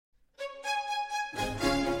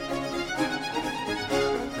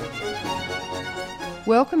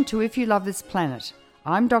Welcome to If You Love This Planet.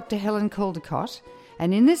 I'm Dr. Helen Caldecott,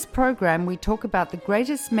 and in this program we talk about the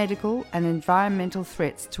greatest medical and environmental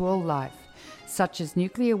threats to all life, such as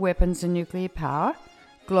nuclear weapons and nuclear power,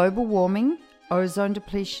 global warming, ozone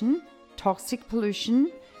depletion, toxic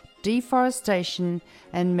pollution, deforestation,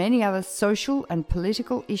 and many other social and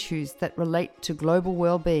political issues that relate to global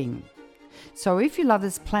well-being. So if you love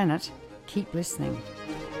this planet, keep listening.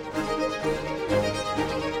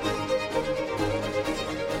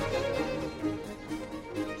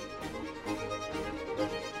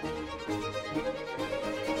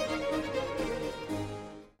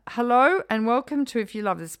 Hello and welcome to If You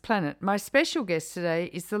Love This Planet. My special guest today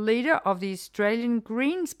is the leader of the Australian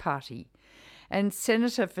Greens Party and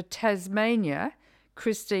Senator for Tasmania,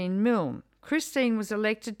 Christine Milne. Christine was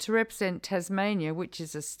elected to represent Tasmania, which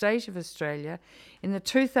is a state of Australia, in the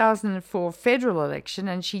 2004 federal election,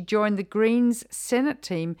 and she joined the Greens Senate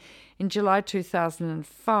team in July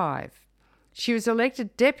 2005. She was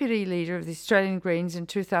elected Deputy Leader of the Australian Greens in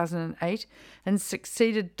 2008 and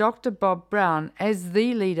succeeded Dr. Bob Brown as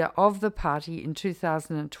the leader of the party in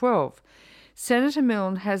 2012. Senator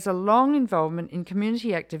Milne has a long involvement in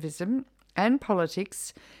community activism and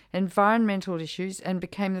politics, environmental issues, and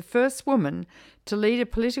became the first woman to lead a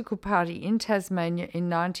political party in Tasmania in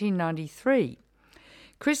 1993.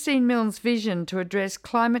 Christine Milne's vision to address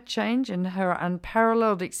climate change and her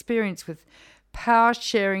unparalleled experience with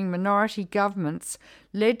power-sharing minority governments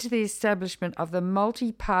led to the establishment of the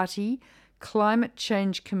Multi-Party Climate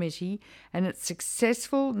Change Committee and its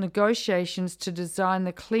successful negotiations to design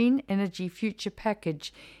the Clean Energy Future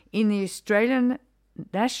Package in the Australian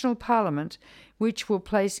National Parliament, which will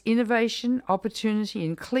place innovation, opportunity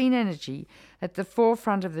and clean energy at the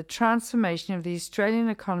forefront of the transformation of the Australian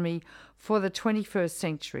economy for the 21st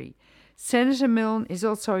century. Senator Milne is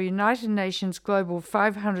also a United Nations Global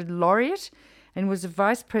 500 laureate and was a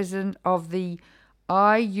Vice President of the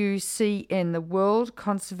IUCN, the World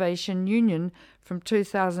Conservation Union, from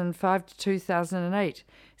 2005 to 2008.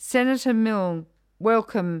 Senator Milne,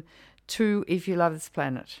 welcome to If You Love This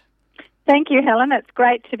Planet. Thank you, Helen. It's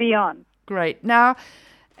great to be on. Great. Now,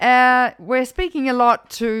 we're speaking a lot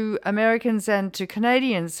to Americans and to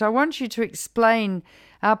Canadians, so I want you to explain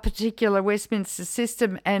our particular Westminster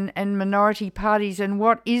system and minority parties, and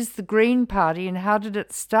what is the Green Party and how did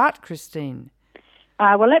it start, Christine?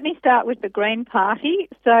 Well, let me start with the Green Party.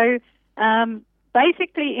 So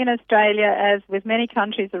basically in Australia, as with many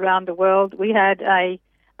countries around the world, we had a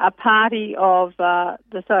party of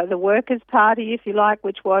the Workers' Party, if you like,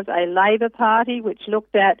 which was a Labor Party, which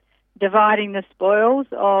looked at dividing the spoils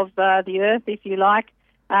of the earth, if you like,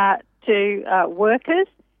 to workers.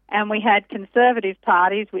 And we had Conservative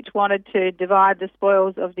parties which wanted to divide the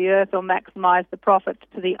spoils of the earth or maximise the profits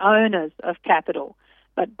to the owners of capital.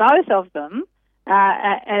 But both of them,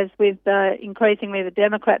 as with increasingly the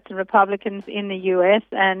Democrats and Republicans in the US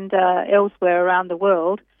and elsewhere around the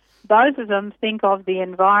world, both of them think of the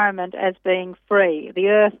environment as being free, the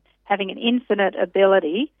earth having an infinite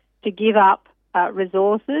ability to give up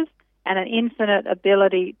resources and an infinite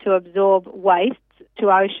ability to absorb wastes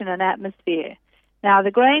to ocean and atmosphere. Now,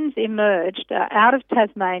 the Greens emerged out of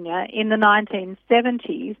Tasmania in the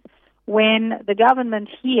 1970s when the government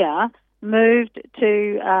here moved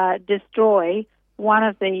to destroy one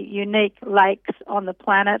of the unique lakes on the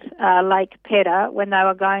planet, Lake Pedder, when they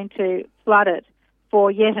were going to flood it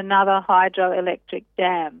for yet another hydroelectric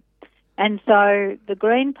dam. And so the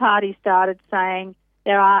Green Party started saying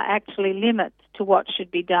there are actually limits to what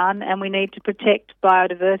should be done and we need to protect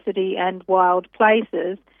biodiversity and wild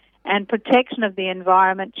places, and protection of the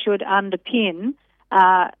environment should underpin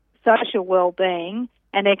social well-being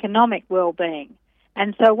and economic well-being.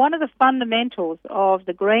 And so one of the fundamentals of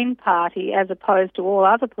the Green Party, as opposed to all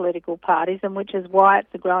other political parties, and which is why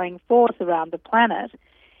it's a growing force around the planet,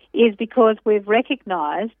 is because we've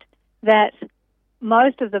recognised that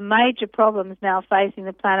most of the major problems now facing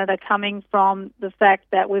the planet are coming from the fact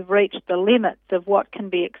that we've reached the limits of what can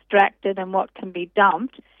be extracted and what can be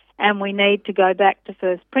dumped, and we need to go back to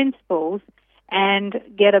first principles and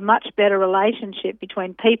get a much better relationship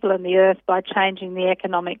between people and the earth by changing the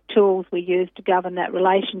economic tools we use to govern that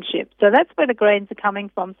relationship. So that's where the Greens are coming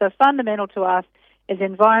from. So fundamental to us is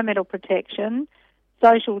environmental protection,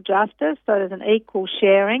 social justice, so there's an equal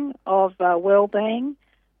sharing of well-being,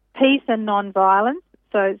 peace and non-violence,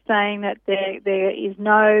 so saying that there is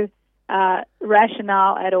no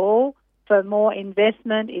rationale at all for more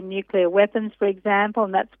investment in nuclear weapons, for example,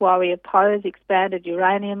 and that's why we oppose expanded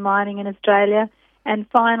uranium mining in Australia. And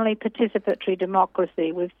finally, participatory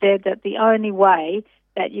democracy. We've said that the only way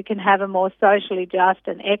that you can have a more socially just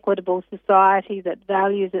and equitable society that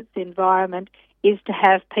values its environment is to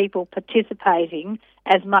have people participating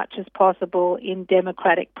as much as possible in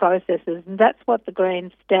democratic processes, and that's what the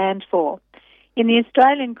Greens stand for. In the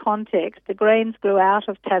Australian context, the Greens grew out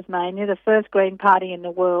of Tasmania. The first Green Party in the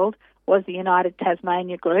world was the United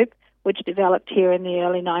Tasmania Group, which developed here in the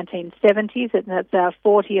early 1970s, and that's our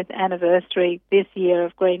 40th anniversary this year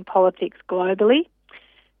of green politics globally.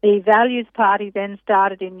 The Values Party then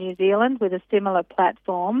started in New Zealand with a similar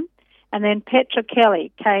platform, and then Petra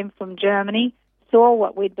Kelly came from Germany, saw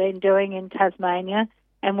what we'd been doing in Tasmania,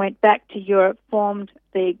 and went back to Europe, formed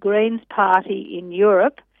the Greens Party in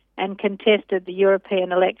Europe, and contested the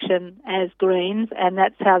European election as Greens, and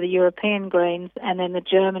that's how the European Greens and then the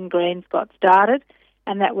German Greens got started,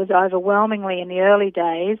 and that was overwhelmingly in the early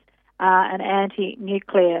days an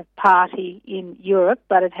anti-nuclear party in Europe,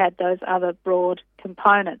 but it had those other broad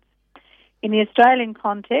components. In the Australian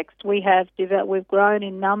context, we've grown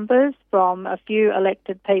in numbers from a few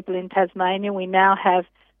elected people in Tasmania. We now have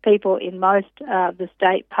people in most of the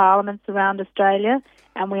state parliaments around Australia,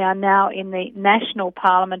 and we are now in the national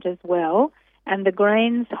parliament as well. And the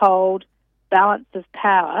Greens hold balance of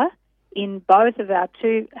power in both of our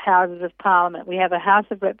two houses of parliament. We have a House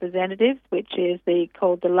of Representatives, which is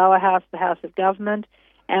called the lower house, the House of Government,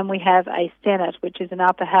 and we have a Senate, which is an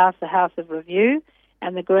upper house, the House of Review.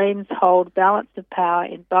 And the Greens hold balance of power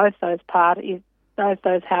in both those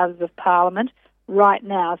houses of parliament right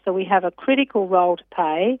now. So we have a critical role to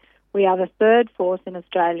play. We are the third force in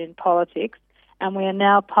Australian politics, and we are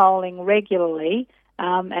now polling regularly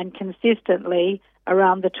and consistently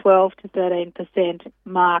around the 12 to 13%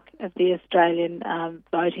 mark of the Australian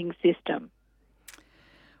voting system.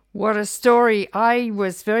 What a story. I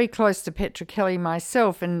was very close to Petra Kelly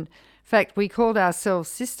myself, and in fact, we called ourselves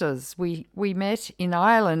sisters. We met in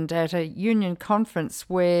Ireland at a union conference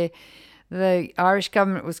where the Irish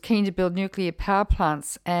government was keen to build nuclear power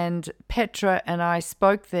plants, and Petra and I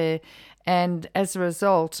spoke there, and as a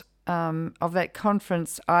result of that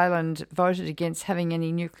conference, Ireland voted against having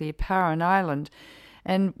any nuclear power in Ireland.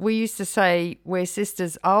 And we used to say, we're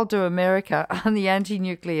sisters, I'll do America on the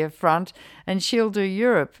anti-nuclear front and she'll do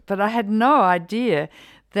Europe. But I had no idea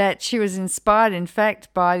that she was inspired, in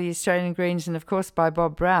fact, by the Australian Greens and, of course, by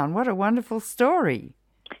Bob Brown. What a wonderful story.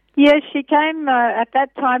 Yes, she came, at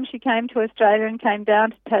that time she came to Australia and came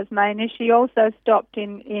down to Tasmania. She also stopped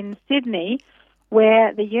in Sydney,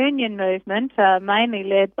 where the union movement, mainly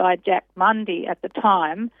led by Jack Mundy at the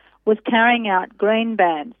time, was carrying out green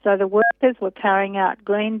bans. So the workers were carrying out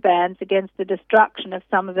green bans against the destruction of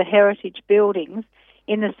some of the heritage buildings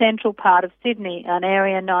in the central part of Sydney, an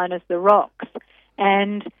area known as the Rocks.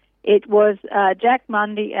 And it was Jack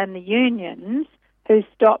Mundy and the unions who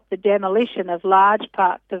stopped the demolition of large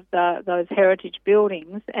parts of those heritage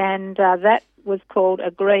buildings, and that was called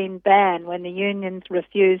a green ban when the unions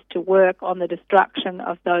refused to work on the destruction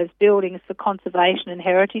of those buildings for conservation and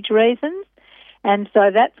heritage reasons. And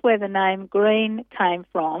so that's where the name Green came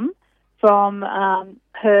from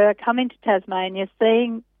her coming to Tasmania,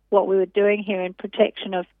 seeing what we were doing here in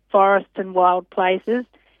protection of forests and wild places,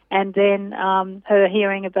 and then her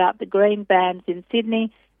hearing about the green bans in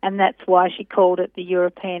Sydney, and that's why she called it the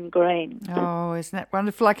European Green. Oh, isn't that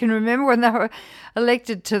wonderful? I can remember when they were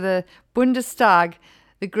elected to the Bundestag,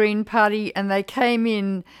 the Green Party, and they came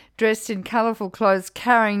in dressed in colourful clothes,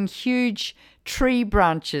 carrying huge tree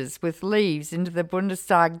branches with leaves into the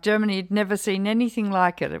Bundestag. Germany had never seen anything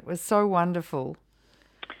like it. It was so wonderful.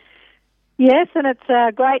 Yes, and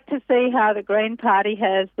it's great to see how the Green Party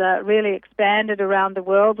has really expanded around the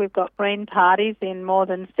world. We've got Green Parties in more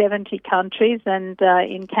than 70 countries, and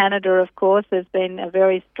in Canada, of course, there's been a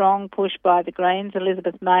very strong push by the Greens.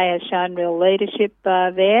 Elizabeth May has shown real leadership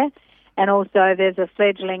there, and also there's a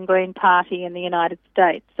fledgling Green Party in the United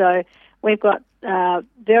States. So we've got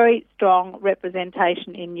very strong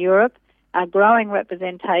representation in Europe, a growing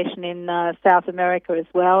representation in South America as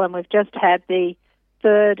well, and we've just had the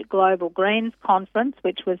third Global Greens Conference,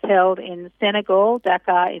 which was held in Senegal,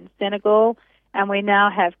 Dakar in Senegal, and we now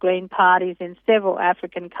have Green parties in several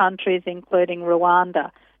African countries, including Rwanda.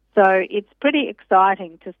 So it's pretty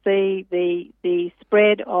exciting to see the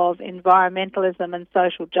spread of environmentalism and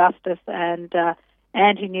social justice and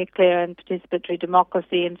anti-nuclear and participatory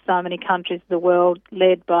democracy in so many countries of the world,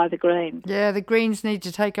 led by the Greens. Yeah, the Greens need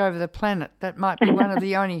to take over the planet. That might be one of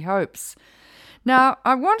the only hopes. Now,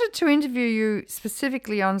 I wanted to interview you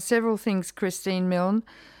specifically on several things, Christine Milne,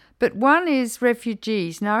 but one is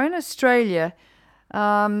refugees. Now, in Australia,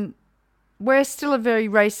 we're still a very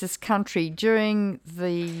racist country. During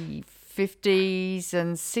the 50s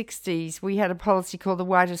and 60s, we had a policy called the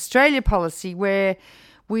White Australia policy, where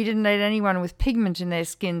we didn't need anyone with pigment in their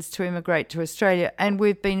skins to immigrate to Australia. And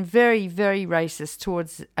we've been very, very racist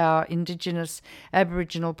towards our Indigenous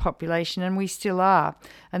Aboriginal population, and we still are.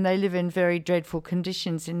 And they live in very dreadful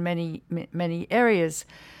conditions in many, many areas.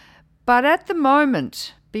 But at the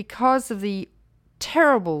moment, because of the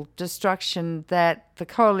terrible destruction that the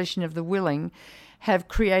Coalition of the Willing have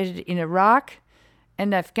created in Iraq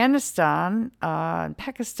and Afghanistan and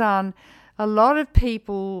Pakistan, a lot of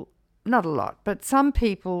people, not a lot, but some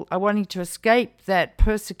people are wanting to escape that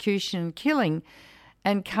persecution and killing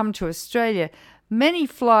and come to Australia. Many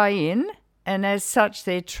fly in, and as such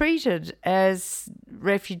they're treated as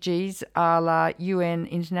refugees a la UN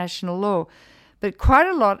international law. But quite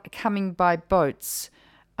a lot are coming by boats,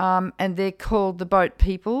 and they're called the boat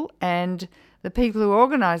people, and the people who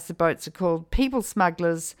organise the boats are called people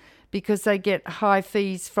smugglers, because they get high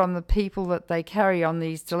fees from the people that they carry on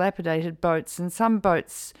these dilapidated boats. And some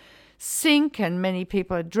boats sink and many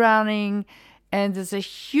people are drowning, and there's a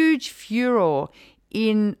huge furor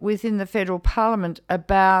within the federal parliament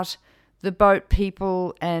about the boat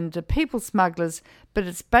people and the people smugglers, but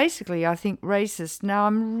it's basically, I think, racist. Now,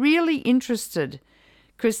 I'm really interested,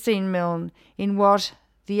 Christine Milne, in what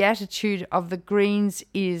the attitude of the Greens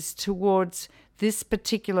is towards this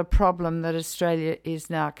particular problem that Australia is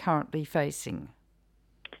now currently facing.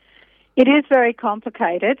 It is very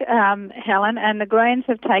complicated, Helen, and the Greens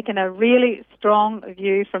have taken a really strong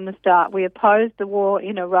view from the start. We opposed the war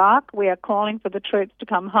in Iraq. We are calling for the troops to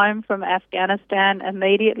come home from Afghanistan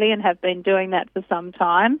immediately and have been doing that for some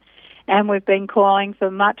time. And we've been calling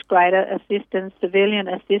for much greater assistance, civilian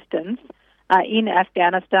assistance, in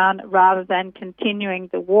Afghanistan rather than continuing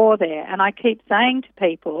the war there. And I keep saying to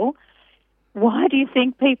people, why do you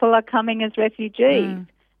think people are coming as refugees?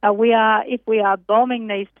 If we are bombing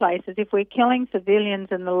these places, if we're killing civilians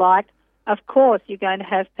and the like, of course you're going to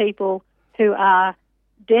have people who are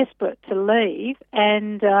desperate to leave,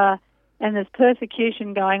 and there's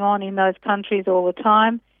persecution going on in those countries all the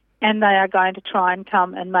time, and they are going to try and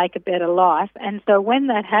come and make a better life. And so when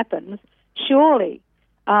that happens, surely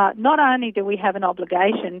not only do we have an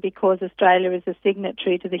obligation, because Australia is a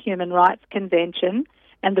signatory to the Human Rights Convention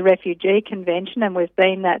and the Refugee Convention, and we've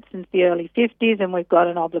been that since the early 50s, and we've got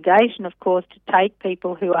an obligation, of course, to take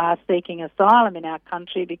people who are seeking asylum in our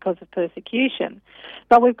country because of persecution.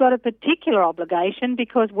 But we've got a particular obligation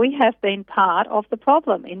because we have been part of the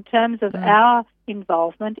problem in terms of our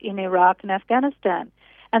involvement in Iraq and Afghanistan.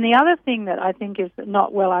 And the other thing that I think is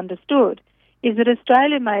not well understood is that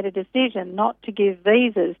Australia made a decision not to give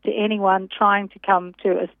visas to anyone trying to come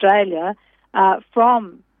to Australia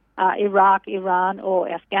from Iraq, Iran or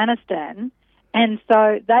Afghanistan, and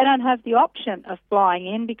so they don't have the option of flying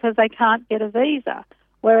in because they can't get a visa.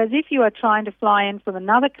 Whereas if you are trying to fly in from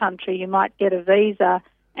another country, you might get a visa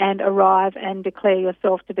and arrive and declare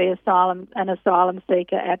yourself to be an asylum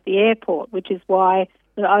seeker at the airport, which is why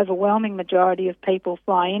the overwhelming majority of people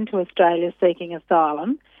fly into Australia seeking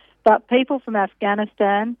asylum. But people from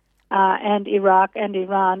Afghanistan and Iraq and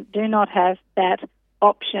Iran do not have that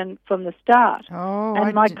option from the start.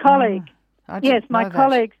 And my colleague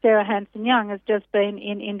Sarah Hanson-Young has just been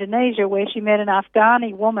in Indonesia, where she met an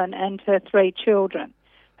Afghani woman and her 3 children.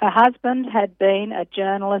 Her husband had been a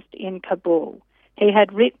journalist in Kabul. He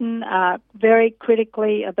had written very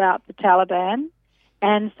critically about the Taliban,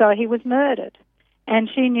 and so he was murdered. And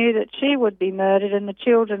she knew that she would be murdered and the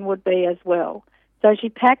children would be as well. So she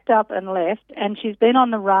packed up and left, and she's been on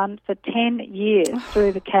the run for 10 years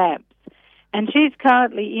through the camps. And she's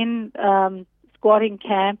currently in squatting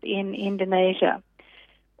camp in Indonesia.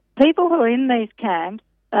 People who are in these camps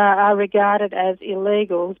are regarded as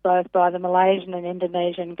illegals both by the Malaysian and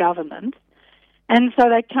Indonesian governments. And so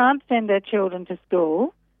they can't send their children to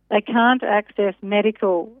school. They can't access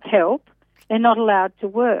medical help. They're not allowed to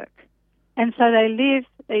work. And so they live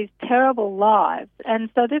these terrible lives. And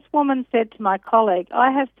so this woman said to my colleague, I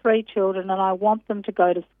have 3 children and I want them to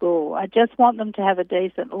go to school. I just want them to have a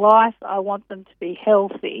decent life. I want them to be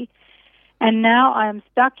healthy. And now I am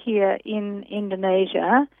stuck here in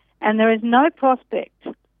Indonesia, and there is no prospect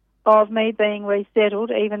of me being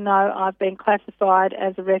resettled, even though I've been classified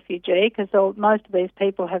as a refugee, because most of these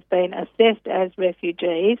people have been assessed as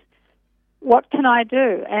refugees. What can I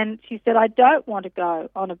do? And she said, I don't want to go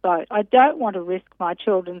on a boat. I don't want to risk my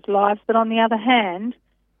children's lives. But on the other hand,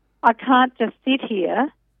 I can't just sit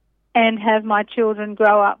here and have my children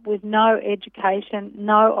grow up with no education,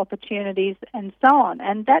 no opportunities, and so on.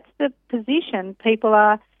 And that's the position people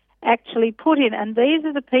are actually put in. And these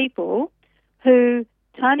are the people who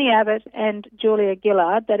Tony Abbott and Julia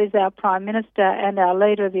Gillard, that is our Prime Minister and our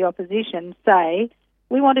Leader of the Opposition, say,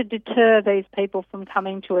 we want to deter these people from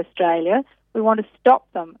coming to Australia. We want to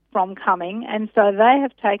stop them from coming. And so they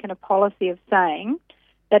have taken a policy of saying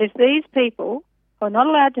that if these people who are not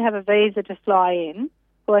allowed to have a visa to fly in,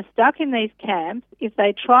 who are stuck in these camps, if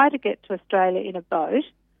they try to get to Australia in a boat,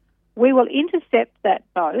 we will intercept that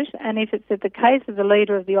boat, and if it's at the case of the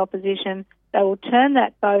leader of the opposition, they will turn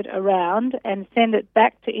that boat around and send it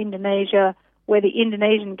back to Indonesia, where the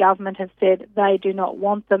Indonesian government has said they do not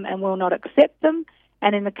want them and will not accept them.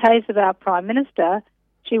 And in the case of our Prime Minister,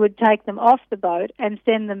 she would take them off the boat and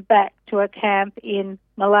send them back to a camp in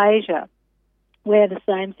Malaysia, where the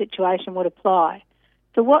same situation would apply.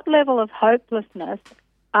 So what level of hopelessness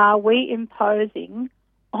are we imposing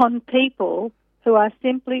on people who are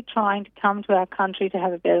simply trying to come to our country to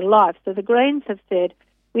have a better life? So the Greens have said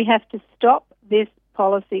we have to stop this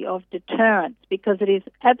policy of deterrence because it is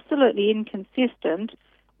absolutely inconsistent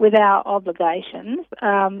with our obligations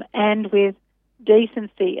and with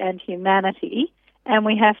decency and humanity, and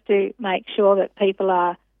we have to make sure that people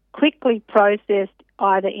are quickly processed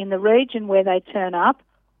either in the region where they turn up,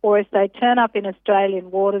 or if they turn up in Australian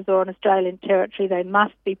waters or on Australian territory, they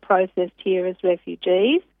must be processed here as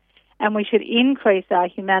refugees. And we should increase our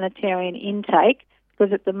humanitarian intake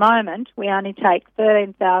because at the moment we only take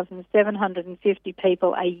 13,750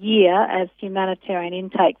 people a year as humanitarian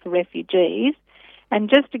intake for refugees. And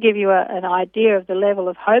just to give you an idea of the level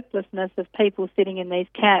of hopelessness of people sitting in these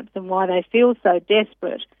camps and why they feel so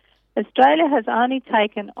desperate, Australia has only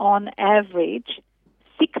taken on average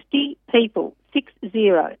 60 people,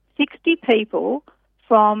 60 people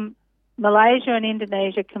from Malaysia and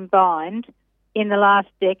Indonesia combined in the last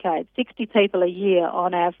decade, 60 people a year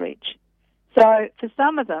on average. So for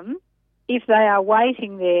some of them, if they are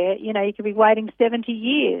waiting there, you could be waiting 70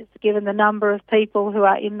 years given the number of people who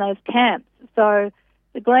are in those camps. So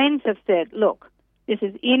the Greens have said, look, this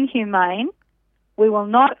is inhumane. We will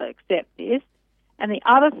not accept this. And the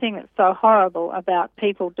other thing that's so horrible about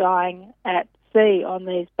people dying at sea on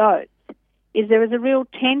these boats is there is a real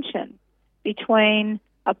tension between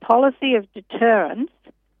a policy of deterrence,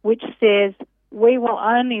 which says we will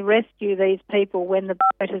only rescue these people when the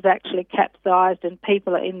boat has actually capsized and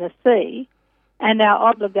people are in the sea, and our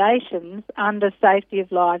obligations under safety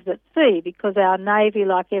of lives at sea, because our Navy,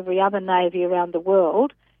 like every other Navy around the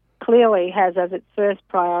world, clearly has as its first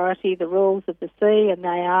priority the rules of the sea, and they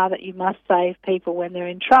are that you must save people when they're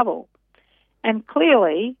in trouble. And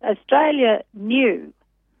clearly, Australia knew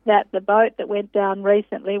that the boat that went down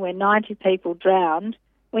recently where 90 people drowned,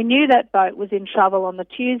 we knew that boat was in trouble on the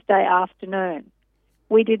Tuesday afternoon.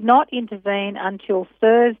 We did not intervene until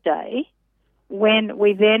Thursday, when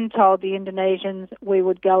we then told the Indonesians we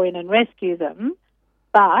would go in and rescue them,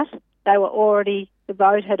 but the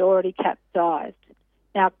boat had already capsized.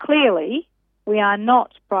 Now, clearly, we are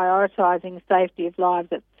not prioritising safety of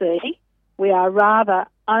lives at sea. We are rather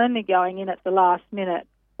only going in at the last minute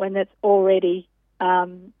when it's already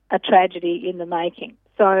a tragedy in the making.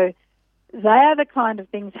 So they are the kind of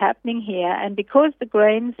things happening here, and because the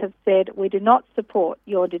Greens have said we do not support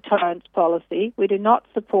your deterrence policy, we do not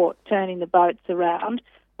support turning the boats around,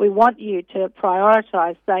 we want you to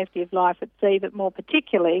prioritise safety of life at sea, but more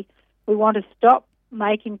particularly, we want to stop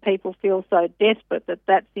making people feel so desperate that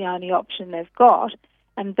that's the only option they've got,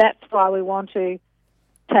 and that's why we want to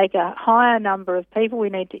take a higher number of people. We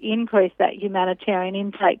need to increase that humanitarian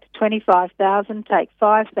intake to 25,000, take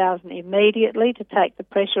 5,000 immediately to take the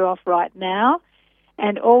pressure off right now,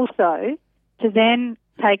 and also to then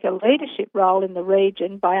take a leadership role in the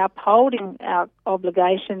region by upholding our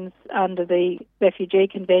obligations under the Refugee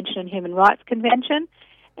Convention and Human Rights Convention,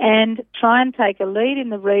 and try and take a lead in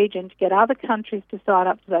the region to get other countries to sign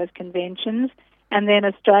up to those conventions, and then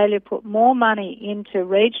Australia put more money into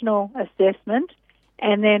regional assessment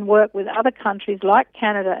and then work with other countries like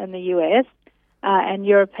Canada and the US and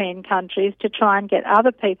European countries to try and get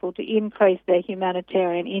other people to increase their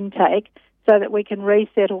humanitarian intake so that we can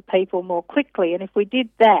resettle people more quickly. And if we did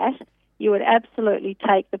that, you would absolutely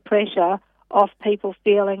take the pressure off people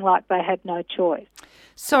feeling like they had no choice.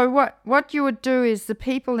 So what you would do is the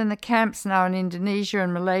people in the camps now in Indonesia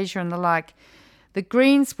and Malaysia and the like, the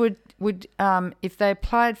Greens would if they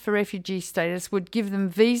applied for refugee status, would give them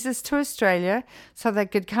visas to Australia so they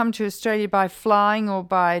could come to Australia by flying or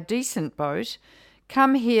by a decent boat,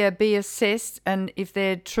 come here, be assessed, and if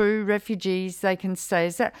they're true refugees, they can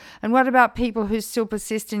stay. And what about people who still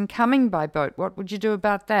persist in coming by boat? What would you do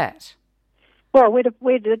about that? Well,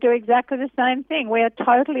 we'd do exactly the same thing. We are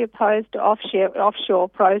totally opposed to offshore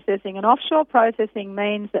processing, and offshore processing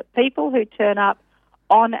means that people who turn up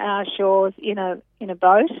on our shores in a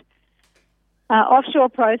boat, offshore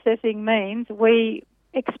processing means we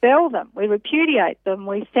expel them, we repudiate them,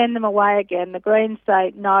 we send them away again. The Greens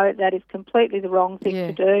say, no, that is completely the wrong thing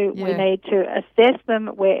to do. We need to assess them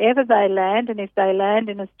wherever they land, and if they land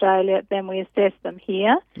in Australia, then we assess them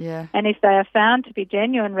here. Yeah. And if they are found to be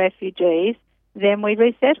genuine refugees, then we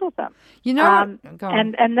resettle them. You know,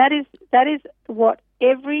 and that is what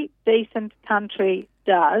every decent country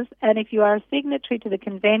does. And if you are a signatory to the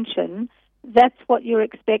convention, that's what you're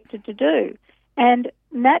expected to do. And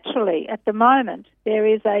naturally, at the moment, there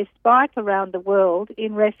is a spike around the world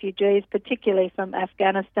in refugees, particularly from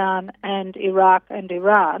Afghanistan and Iraq and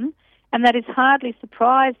Iran, and that is hardly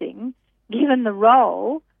surprising given the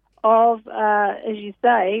role of, as you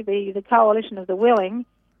say, the coalition of the willing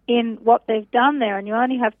in what they've done there. And you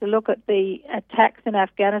only have to look at the attacks in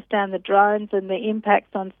Afghanistan, the drones and the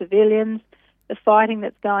impacts on civilians, the fighting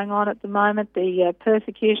that's going on at the moment, the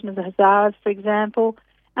persecution of the Hazaras, for example.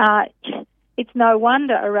 It's no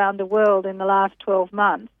wonder around the world in the last 12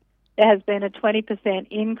 months there has been a 20%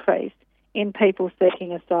 increase in people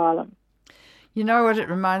seeking asylum. You know what it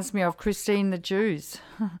reminds me of, Christine, the Jews.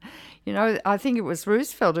 You know, I think it was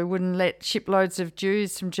Roosevelt who wouldn't let shiploads of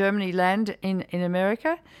Jews from Germany land in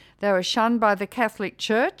America. They were shunned by the Catholic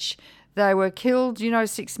Church. They were killed.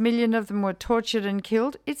 6 million of them were tortured and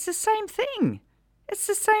killed. It's the same thing. It's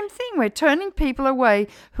the same thing. We're turning people away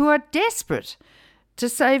who are desperate to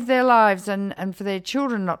save their lives and for their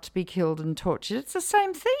children not to be killed and tortured. It's the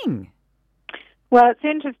same thing. Well, it's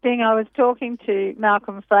interesting. I was talking to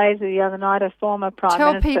Malcolm Fraser the other night, a former Prime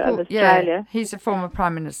Minister of Australia. Yeah, he's a former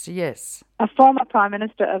Prime Minister, yes. A former Prime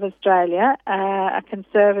Minister of Australia, a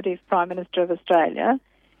Conservative Prime Minister of Australia,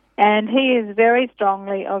 and he is very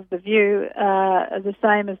strongly of the view, the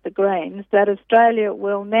same as the Greens, that Australia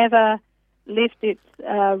will never lift its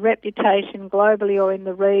reputation globally or in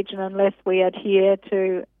the region unless we adhere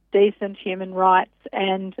to decent human rights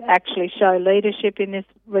and actually show leadership in this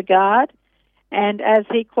regard. And as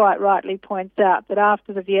he quite rightly points out, that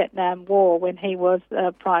after the Vietnam War, when he was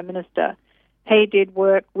Prime Minister, he did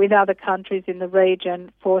work with other countries in the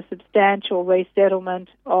region for substantial resettlement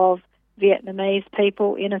of Vietnamese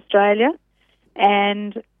people in Australia.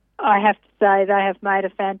 And I have to say they have made a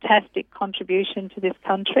fantastic contribution to this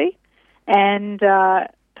country. And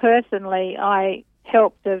personally, I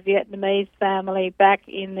helped a Vietnamese family back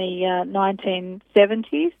in the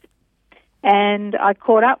 1970s, and I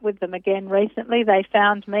caught up with them again recently. They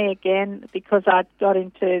found me again because I got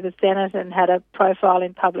into the Senate and had a profile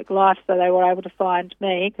in public life, so they were able to find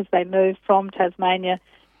me because they moved from Tasmania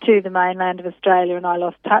to the mainland of Australia, and I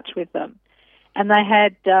lost touch with them. And they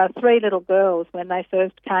had 3 little girls when they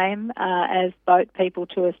first came as boat people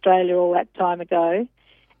to Australia all that time ago.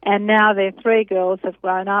 And now their 3 girls have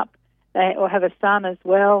grown up. They all have a son as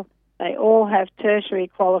well. They all have tertiary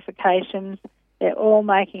qualifications. They're all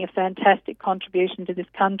making a fantastic contribution to this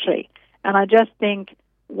country. And I just think,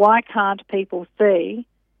 why can't people see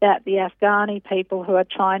that the Afghani people who are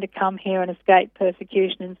trying to come here and escape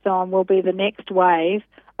persecution and so on will be the next wave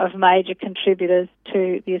of major contributors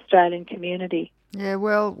to the Australian community? Yeah,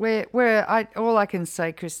 well, all I can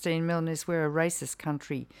say, Christine Milne, is we're a racist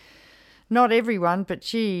country. Not everyone, but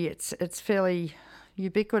gee, it's fairly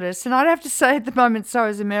ubiquitous. And I'd have to say at the moment, so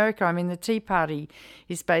is America. I mean, the Tea Party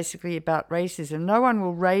is basically about racism. No one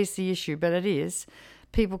will raise the issue, but it is.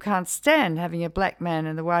 People can't stand having a black man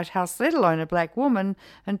in the White House, let alone a black woman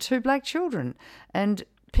and 2 black children. And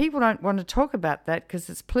people don't want to talk about that because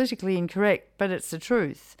it's politically incorrect, but it's the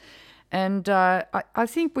truth. And I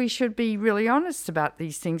think we should be really honest about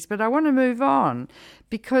these things. But I want to move on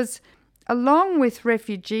because along with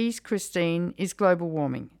refugees, Christine, is global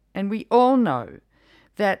warming. And we all know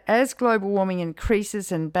that as global warming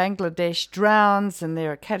increases and Bangladesh drowns and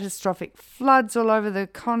there are catastrophic floods all over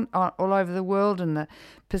the world and the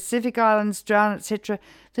Pacific Islands drown, etc.,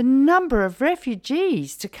 the number of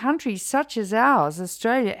refugees to countries such as ours,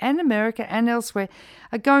 Australia and America and elsewhere,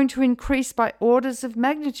 are going to increase by orders of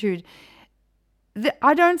magnitude.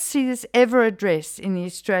 I don't see this ever addressed in the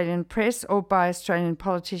Australian press or by Australian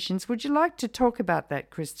politicians. Would you like to talk about that,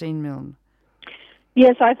 Christine Milne?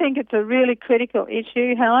 Yes, I think it's a really critical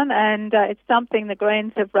issue, Helen, and it's something the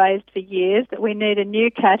Greens have raised for years, that we need a new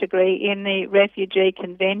category in the Refugee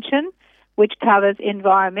Convention which covers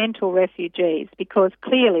environmental refugees, because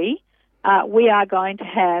clearly we are going to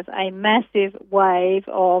have a massive wave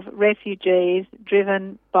of refugees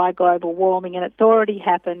driven by global warming, and it's already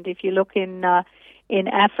happened. If you look in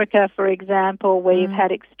Africa, for example, where you've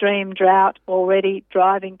had extreme drought already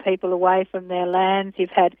driving people away from their lands, you've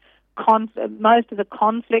had most of the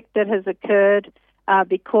conflict that has occurred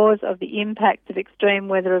because of the impacts of extreme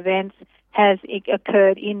weather events has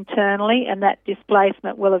occurred internally, and that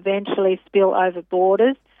displacement will eventually spill over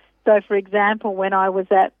borders. So, for example, when I was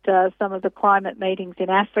at some of the climate meetings in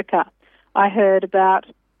Africa, I heard about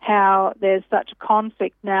how there's such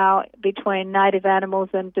conflict now between native animals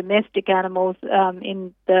and domestic animals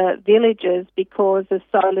in the villages because there's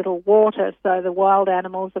so little water. So the wild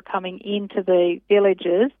animals are coming into the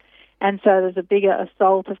villages, and so there's a bigger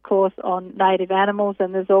assault, of course, on native animals,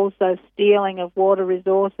 and there's also stealing of water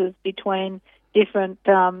resources between different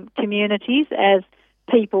communities as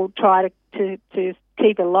people try to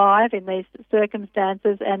keep alive in these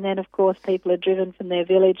circumstances, and then, of course, people are driven from their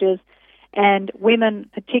villages. And women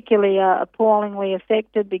particularly are appallingly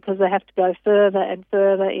affected because they have to go further and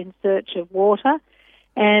further in search of water.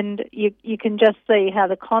 And you can just see how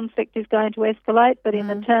the conflict is going to escalate. But in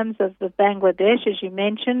the terms of the Bangladesh, as you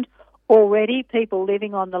mentioned, already people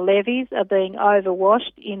living on the levees are being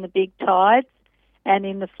overwashed in the big tides and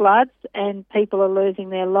in the floods, and people are losing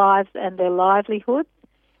their lives and their livelihoods.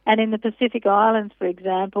 And in the Pacific Islands, for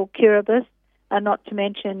example, Kiribati, not to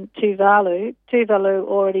mention Tuvalu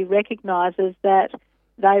already recognises that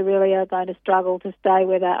they really are going to struggle to stay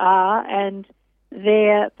where they are, and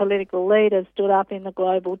their political leaders stood up in the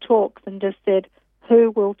global talks and just said,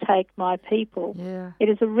 who will take my people? Yeah. It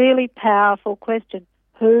is a really powerful question.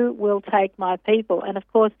 Who will take my people? And, of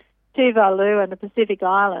course, Tuvalu and the Pacific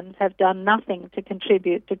Islands have done nothing to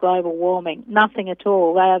contribute to global warming, nothing at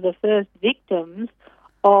all. They are the first victims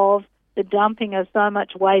of the dumping of so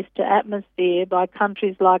much waste to atmosphere by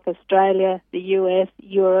countries like Australia, the US,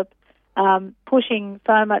 Europe, pushing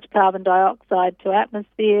so much carbon dioxide to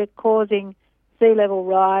atmosphere, causing sea level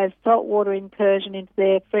rise, saltwater incursion into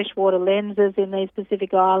their freshwater lenses in these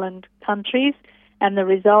Pacific Island countries, and the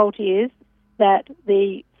result is that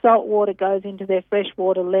the salt water goes into their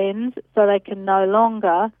freshwater lens so they can no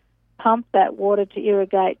longer pump that water to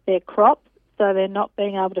irrigate their crops, so they're not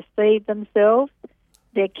being able to feed themselves.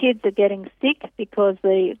 Their kids are getting sick because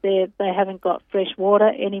they haven't got fresh water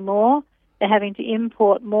anymore. They're having to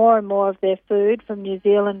import more and more of their food from New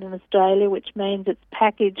Zealand and Australia, which means it's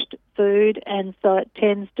packaged food, and so it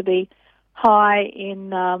tends to be high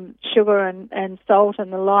in sugar and salt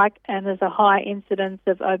and the like, and there's a high incidence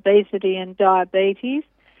of obesity and diabetes.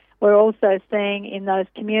 We're also seeing in those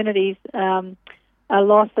communities a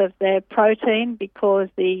loss of their protein because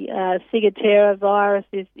the Ciguatera virus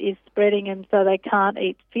is spreading, and so they can't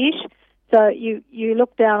eat fish. So you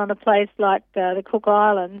look down on a place like the Cook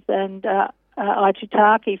Islands and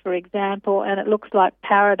Aitutaki, for example, and it looks like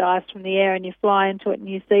paradise from the air, and you fly into it and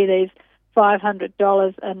you see these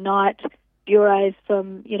 $500 a night bureaus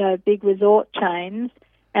from, big resort chains,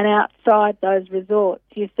 and outside those resorts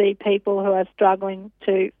you see people who are struggling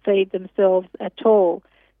to feed themselves at all.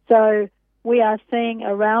 So we are seeing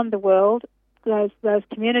around the world those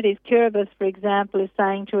communities. Kiribati, for example, is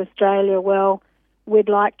saying to Australia, well, we'd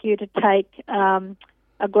like you to take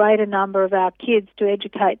a greater number of our kids to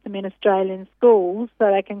educate them in Australian schools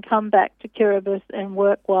so they can come back to Kiribati and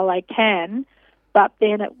work while they can, but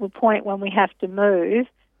then at the point when we have to move,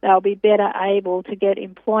 they'll be better able to get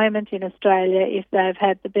employment in Australia if they've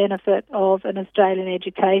had the benefit of an Australian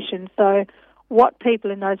education. So what people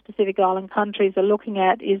in those Pacific Island countries are looking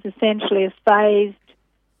at is essentially a phased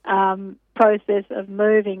process of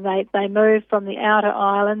moving. They move from the outer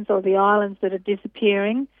islands, or the islands that are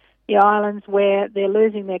disappearing, the islands where they're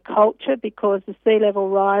losing their culture because the sea level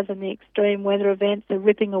rise and the extreme weather events are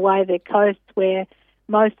ripping away their coasts, where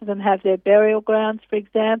most of them have their burial grounds, for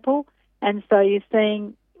example. And so you're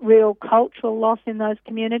seeing real cultural loss in those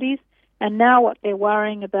communities. And now what they're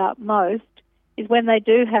worrying about most is when they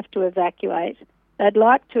do have to evacuate, they'd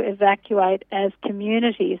like to evacuate as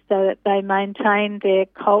communities so that they maintain their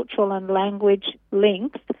cultural and language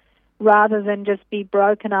links rather than just be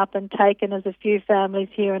broken up and taken as a few families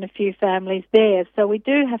here and a few families there. So we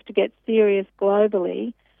do have to get serious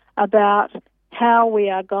globally about how we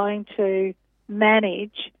are going to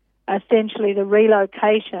manage essentially the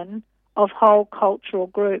relocation of whole cultural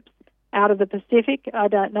groups out of the Pacific. I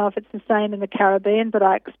don't know if it's the same in the Caribbean, but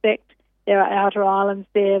I expect there are outer islands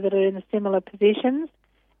there that are in similar positions.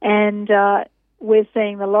 And we're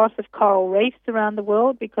seeing the loss of coral reefs around the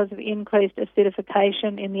world because of increased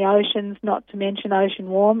acidification in the oceans, not to mention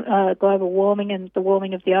global warming and the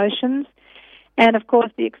warming of the oceans. And, of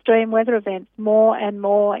course, the extreme weather events, more and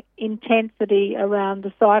more intensity around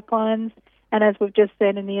the cyclones. And as we've just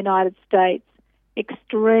seen in the United States,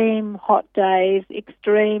 extreme hot days,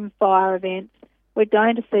 extreme fire events. We're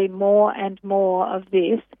going to see more and more of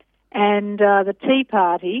this. And the Tea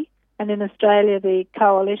Party, and in Australia the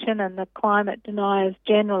Coalition and the climate deniers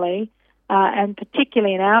generally, and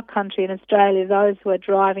particularly in our country, in Australia, those who are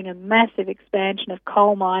driving a massive expansion of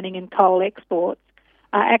coal mining and coal exports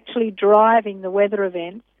are actually driving the weather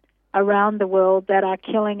events around the world that are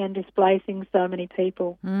killing and displacing so many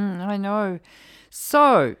people. I know.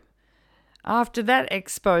 So, after that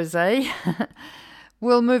expose,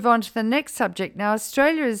 we'll move on to the next subject. Now,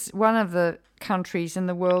 Australia is one of the countries in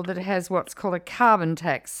the world that has what's called a carbon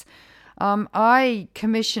tax. I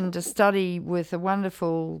commissioned a study with a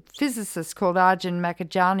wonderful physicist called Arjun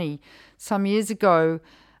Makajani some years ago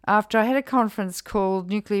after I had a conference called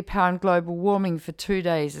Nuclear Power and Global Warming for 2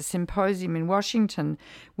 days, a symposium in Washington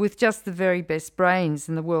with just the very best brains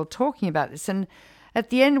in the world talking about this. And at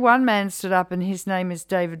the end, one man stood up, and his name is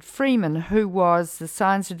David Freeman, who was the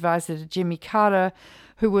science advisor to Jimmy Carter,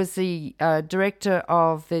 who was the director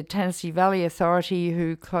of the Tennessee Valley Authority,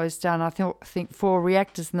 who closed down, I think 4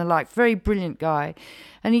 reactors and the like. Very brilliant guy.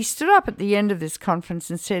 And he stood up at the end of this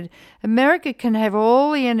conference and said, America can have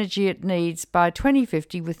all the energy it needs by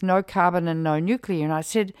 2050 with no carbon and no nuclear. And I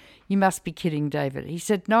said, you must be kidding, David. He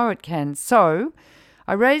said, no, it can. So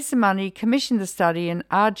I raised the money, commissioned the study, and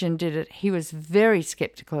Arjun did it. He was very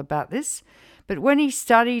skeptical about this. But when he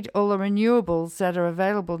studied all the renewables that are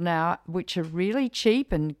available now, which are really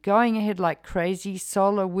cheap and going ahead like crazy,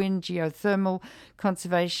 solar, wind, geothermal,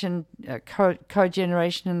 conservation,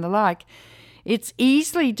 cogeneration and the like, it's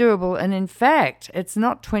easily doable. And in fact, it's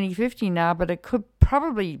not 2050 now, but it could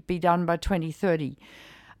probably be done by 2030.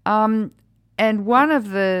 And one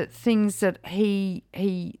of the things that he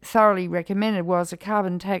thoroughly recommended was a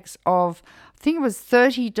carbon tax of, I think it was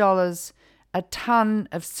 $30 a tonne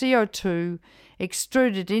of CO2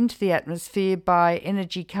 extruded into the atmosphere by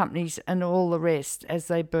energy companies and all the rest as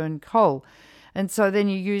they burn coal. And so then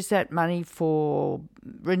you use that money for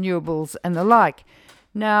renewables and the like.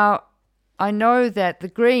 Now, I know that the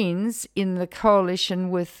Greens in the coalition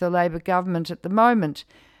with the Labor government at the moment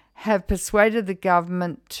have persuaded the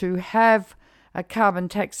government to have a carbon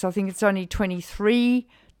tax. I think it's only $23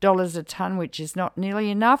 a tonne, which is not nearly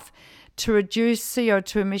enough, to reduce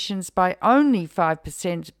CO2 emissions by only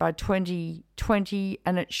 5% by 2020,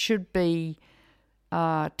 and it should be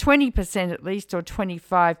 20% at least, or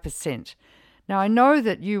 25%. Now, I know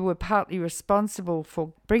that you were partly responsible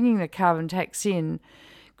for bringing the carbon tax in.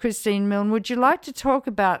 Christine Milne, would you like to talk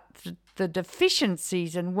about the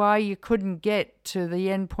deficiencies and why you couldn't get to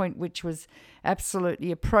the end point which was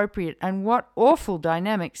absolutely appropriate, and what awful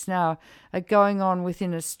dynamics now are going on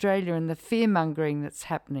within Australia and the fear-mongering that's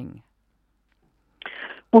happening?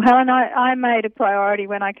 Well, Helen, I made a priority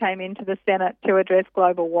when I came into the Senate to address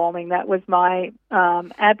global warming. That was my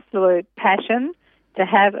absolute passion, to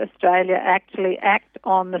have Australia actually act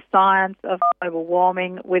on the science of global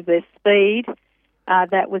warming with the speed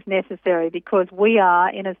that was necessary, because we are,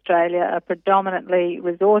 in Australia, a predominantly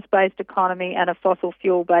resource-based economy and a fossil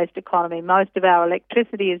fuel-based economy. Most of our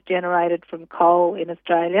electricity is generated from coal in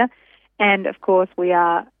Australia, and, of course, we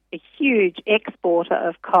are a huge exporter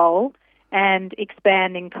of coal and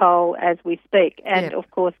expanding coal as we speak, and, of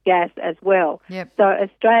course, gas as well. So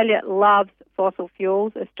Australia loves fossil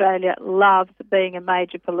fuels. Australia loves being a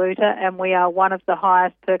major polluter, and we are one of the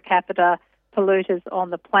highest per capita polluters on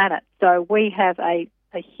the planet. So we have a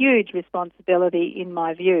huge responsibility, in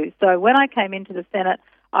my view. So when I came into the Senate,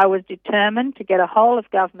 I was determined to get a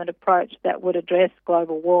whole-of-government approach that would address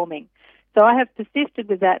global warming. So I have persisted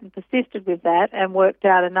with that and worked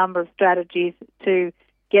out a number of strategies to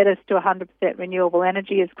get us to 100% renewable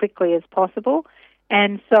energy as quickly as possible.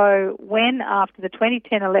 And so when, after the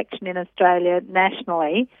 2010 election in Australia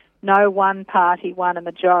nationally, no one party won a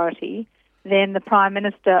majority, then the Prime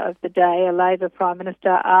Minister of the day, a Labor Prime Minister,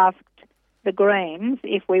 asked the Greens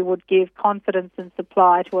if we would give confidence and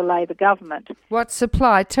supply to a Labor government. What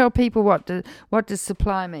supply? Tell people what does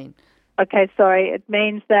supply mean? Okay, sorry. It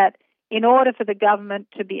means that in order for the government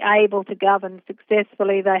to be able to govern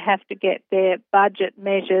successfully, they have to get their budget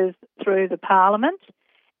measures through the Parliament,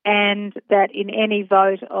 and that in any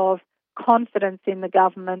vote of confidence in the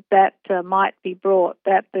government that might be brought,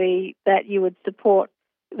 that you would support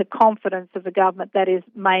the confidence of the government, that is,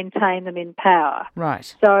 maintain them in power.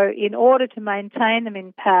 Right. So in order to maintain them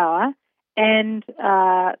in power and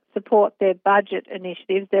support their budget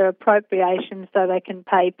initiatives, their appropriations so they can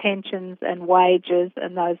pay pensions and wages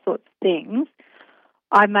and those sorts of things,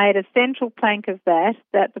 I made a central plank of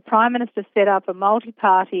that the Prime Minister set up a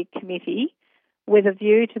multi-party committee with a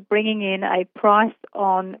view to bringing in a price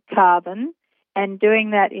on carbon and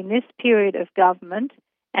doing that in this period of government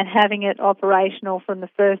and having it operational from the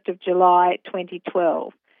 1st of July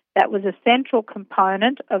 2012. That was a central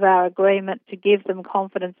component of our agreement to give them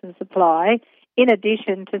confidence and supply in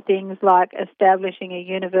addition to things like establishing a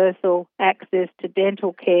universal access to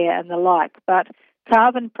dental care and the like. But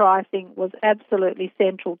carbon pricing was absolutely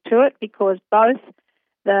central to it because both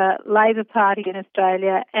the Labor Party in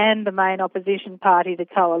Australia and the main opposition party, the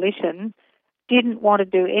Coalition, didn't want to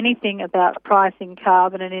do anything about pricing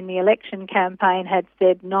carbon, and in the election campaign had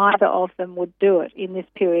said neither of them would do it in this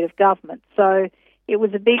period of government. So it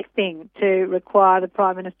was a big thing to require the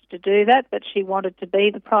Prime Minister to do that, but she wanted to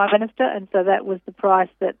be the Prime Minister, and so that was the price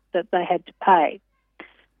that they had to pay.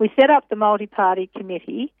 We set up the multi-party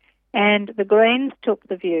committee, and the Greens took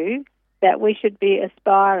the view that we should be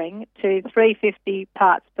aspiring to 350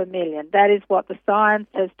 parts per million. That is what the science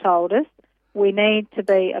has told us we need to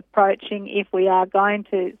be approaching if we are going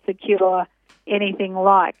to secure anything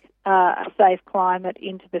like a safe climate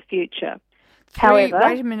into the future. Wait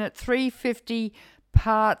a minute, 350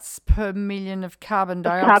 parts per million of carbon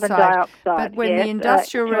dioxide. But when the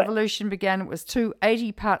Industrial Revolution began, it was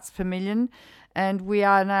 280 parts per million, and we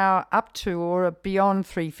are now up to or beyond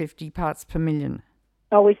 350 parts per million.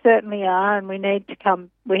 Oh, we certainly are, and we need to come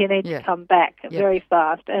back very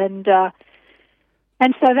fast.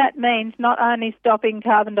 And so that means not only stopping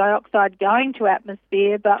carbon dioxide going to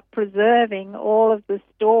atmosphere, but preserving all of the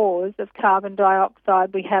stores of carbon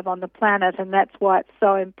dioxide we have on the planet, and that's why it's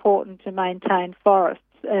so important to maintain forests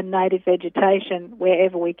and native vegetation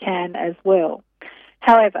wherever we can as well.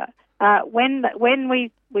 However, when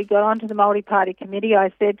we got onto the multi-party committee,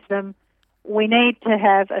 I said to them, we need to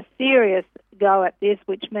have a serious go at this,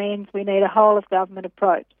 which means we need a whole-of-government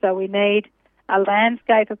approach. So we need a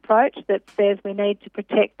landscape approach that says we need to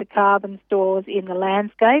protect the carbon stores in the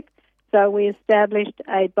landscape. So we established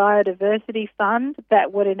a biodiversity fund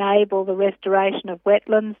that would enable the restoration of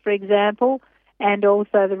wetlands, for example, and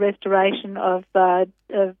also the restoration of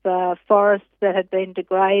forests that had been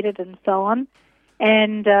degraded and so on.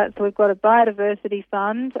 And so we've got a biodiversity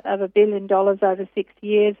fund of $1 billion over 6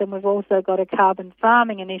 years, and we've also got a carbon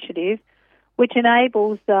farming initiative which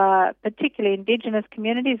enables particularly Indigenous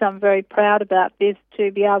communities, I'm very proud about this,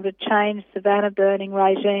 to be able to change savanna burning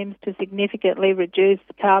regimes to significantly reduce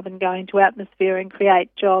the carbon going to atmosphere and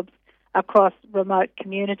create jobs across remote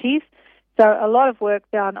communities. So a lot of work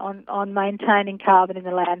done on maintaining carbon in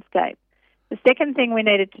the landscape. The second thing we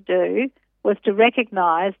needed to do was to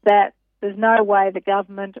recognise that there's no way the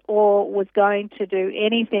government was going to do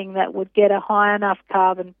anything that would get a high enough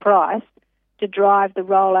carbon price to drive the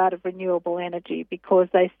rollout of renewable energy, because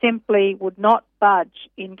they simply would not budge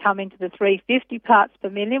in coming to the 350 parts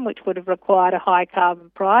per million, which would have required a high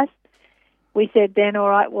carbon price. We said then, all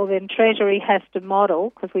right, well then Treasury has to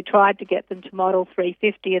model, because we tried to get them to model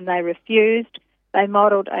 350 and they refused. They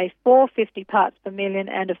modelled a 450 parts per million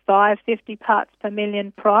and a 550 parts per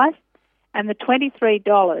million price, and the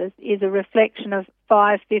 $23 is a reflection of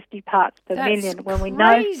 550 parts per million. When we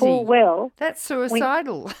know full well... That's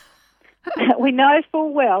suicidal. We know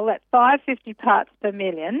full well that 550 parts per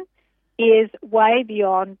million is way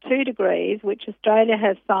beyond 2 degrees, which Australia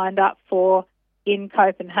has signed up for in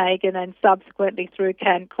Copenhagen and subsequently through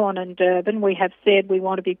Cancun and Durban. We have said we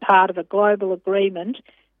want to be part of a global agreement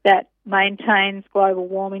that maintains global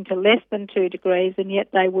warming to less than 2 degrees, and yet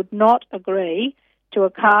they would not agree to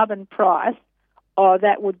a carbon price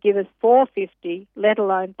that would give us 450, let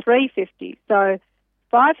alone 350. So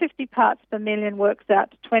 550 parts per million works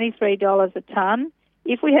out to $23 a tonne.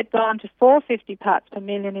 If we had gone to 450 parts per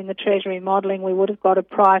million in the Treasury modelling, we would have got a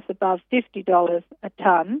price above $50 a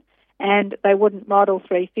tonne, and they wouldn't model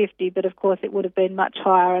 350, but of course it would have been much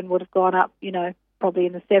higher and would have gone up, probably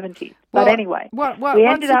in the 70s. But anyway. What's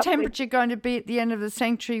the temperature going to be at the end of the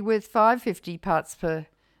century with 550 parts per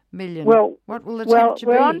million? What will the temperature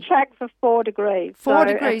be? We're on track for 4 degrees. 4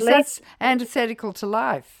 degrees, that's antithetical to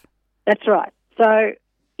life. That's right. So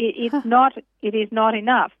it is not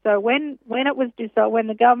enough. So when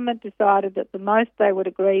the government decided that the most they would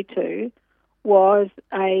agree to was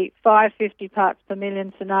a 550 parts per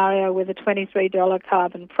million scenario with a $23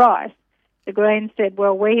 carbon price, the Greens said,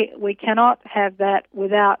 well, we cannot have that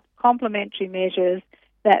without complementary measures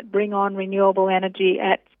that bring on renewable energy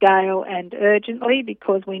at scale and urgently,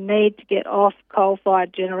 because we need to get off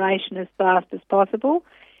coal-fired generation as fast as possible.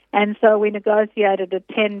 And so we negotiated a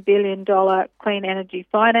 $10 billion Clean Energy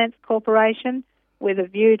Finance Corporation with a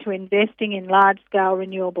view to investing in large-scale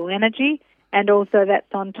renewable energy, and also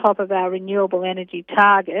that's on top of our renewable energy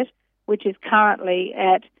target, which is currently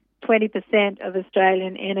at 20% of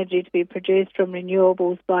Australian energy to be produced from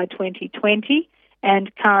renewables by 2020,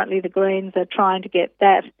 and currently the Greens are trying to get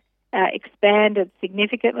that expanded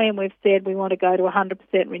significantly, and we've said we want to go to 100%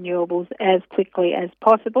 renewables as quickly as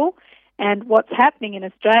possible. And what's happening in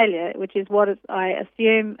Australia, which is what I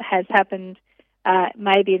assume has happened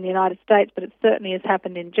maybe in the United States, but it certainly has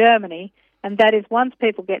happened in Germany. And that is, once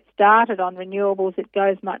people get started on renewables, it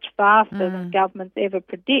goes much faster than governments ever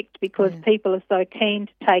predict, because people are so keen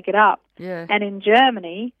to take it up. Yeah. And in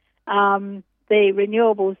Germany, the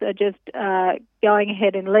renewables are just going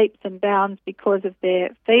ahead in leaps and bounds because of their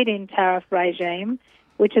feed-in tariff regime,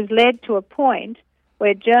 which has led to a point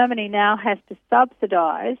where Germany now has to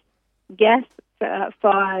subsidise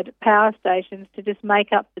gas-fired power stations to just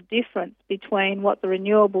make up the difference between what the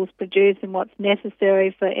renewables produce and what's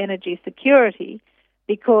necessary for energy security,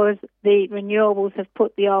 because the renewables have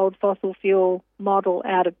put the old fossil fuel model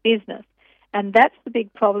out of business. And that's the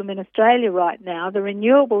big problem in Australia right now. The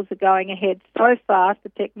renewables are going ahead so fast, the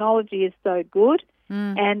technology is so good,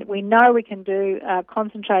 and we know we can do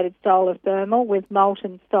concentrated solar thermal with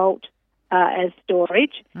molten salt as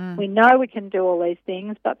storage. We know we can do all these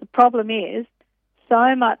things, but the problem is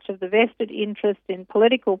so much of the vested interest in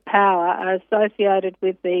political power are associated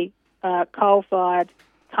with the coal-fired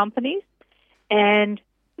companies, and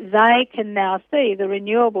they can now see the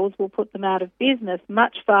renewables will put them out of business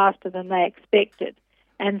much faster than they expected.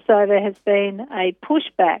 And so there has been a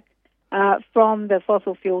pushback from the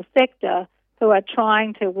fossil fuel sector, who are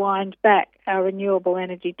trying to wind back our renewable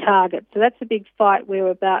energy targets. So that's a big fight we're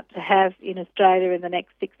about to have in Australia in the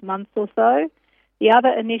next 6 months or so. The other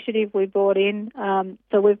initiative we brought in,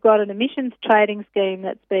 so we've got an emissions trading scheme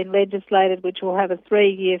that's been legislated, which will have a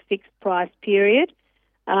 3-year fixed price period,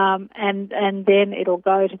 and then it'll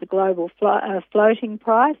go to the global floating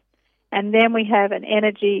price. And then we have an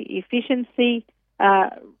energy efficiency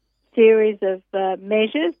series of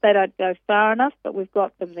measures. They don't go far enough, but we've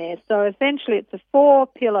got them there. So essentially it's a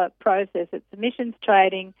 4-pillar process. It's emissions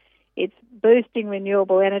trading, it's boosting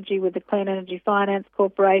renewable energy with the Clean Energy Finance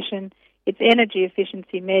Corporation, it's energy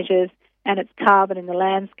efficiency measures, and it's carbon in the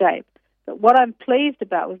landscape. But what I'm pleased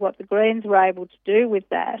about with what the Greens were able to do with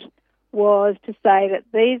that was to say that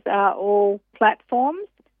these are all platforms,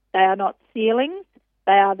 they are not ceilings,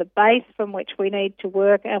 they are the base from which we need to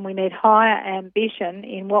work, and we need higher ambition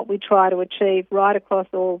in what we try to achieve right across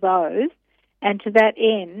all those. And to that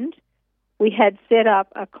end, we had set up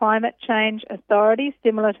a climate change authority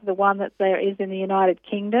similar to the one that there is in the United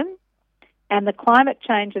Kingdom. And the Climate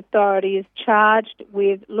Change Authority is charged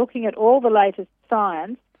with looking at all the latest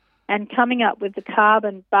science and coming up with the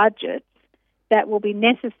carbon budgets that will be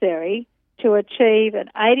necessary to achieve an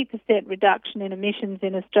 80% reduction in emissions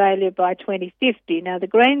in Australia by 2050. Now, the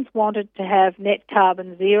Greens wanted to have net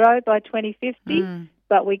carbon zero by 2050,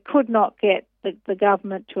 but we could not get the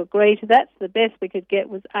government to agree to that, so the best we could get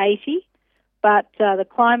was 80. But the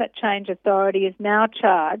Climate Change Authority is now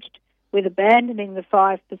charged with abandoning the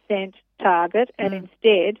 5% target and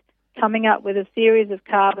instead coming up with a series of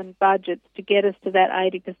carbon budgets to get us to that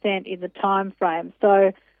 80% in the time frame.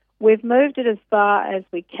 So we've moved it as far as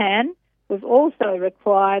we can. We've also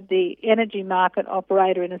required the energy market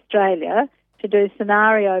operator in Australia to do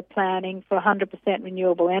scenario planning for 100%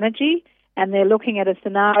 renewable energy, and they're looking at a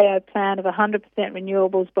scenario plan of 100%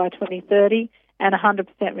 renewables by 2030 and 100%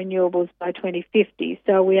 renewables by 2050.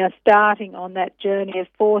 So we are starting on that journey of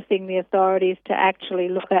forcing the authorities to actually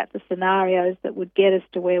look at the scenarios that would get us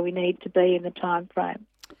to where we need to be in the time frame.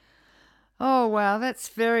 Oh, wow, that's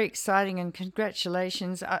very exciting, and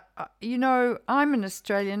congratulations. I'm an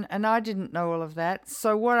Australian and I didn't know all of that.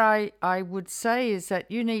 So what I would say is that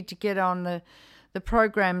you need to get on the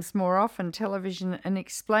programs more often, television, and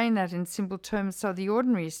explain that in simple terms so the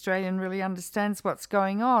ordinary Australian really understands what's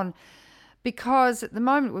going on. Because at the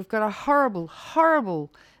moment we've got a horrible,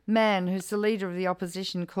 horrible man who's the leader of the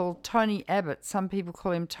opposition called Tony Abbott. Some people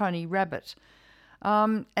call him Tony Rabbit.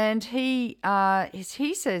 And he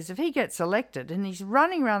says if he gets elected, and he's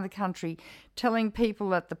running around the country telling people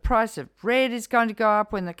that the price of bread is going to go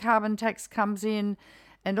up when the carbon tax comes in,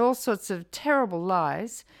 and all sorts of terrible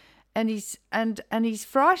lies, and he's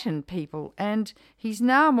frightened people, and he's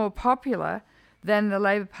now more popular than the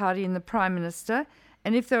Labor Party and the Prime Minister.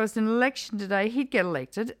 And if there was an election today, he'd get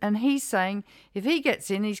elected. And he's saying if he gets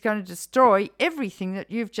in, he's going to destroy everything that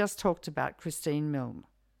you've just talked about, Christine Milne.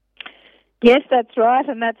 Yes, that's right,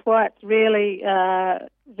 and that's why it's really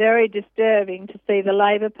very disturbing to see the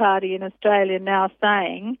Labor Party in Australia now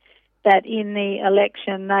saying that in the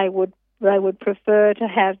election they would prefer to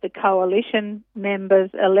have the coalition members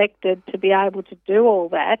elected to be able to do all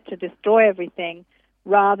that, to destroy everything,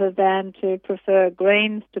 rather than to prefer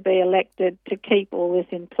Greens to be elected to keep all this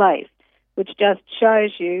in place, which just shows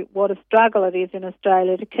you what a struggle it is in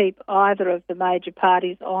Australia to keep either of the major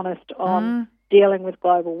parties honest on dealing with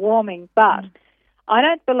global warming. But I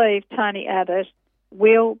don't believe Tony Abbott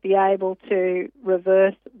we'll be able to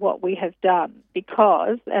reverse what we have done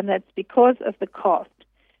and that's because of the cost.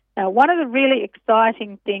 Now, one of the really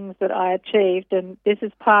exciting things that I achieved, and this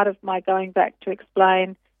is part of my going back to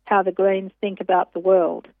explain how the Greens think about the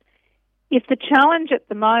world, if the challenge at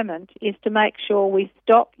the moment is to make sure we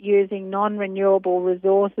stop using non-renewable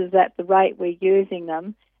resources at the rate we're using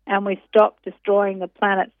them and we stop destroying the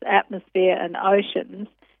planet's atmosphere and oceans,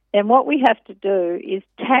 then what we have to do is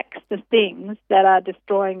tax the things that are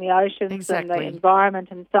destroying the oceans and the environment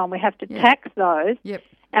and so on. We have to tax those,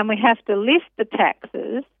 and we have to lift the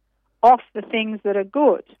taxes off the things that are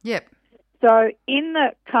good. Yep. So in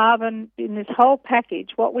this whole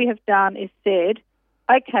package, what we have done is said,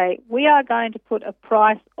 okay, we are going to put a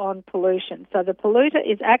price on pollution. So the polluter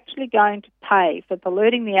is actually going to pay for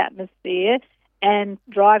polluting the atmosphere and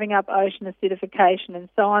driving up ocean acidification and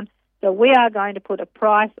so on. So we are going to put a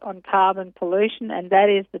price on carbon pollution, and that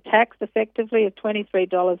is the tax effectively of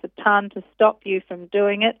 $23 a tonne to stop you from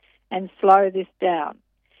doing it and slow this down.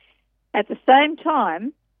 At the same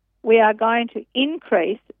time, we are going to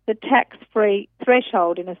increase the tax-free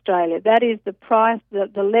threshold in Australia. That is the price,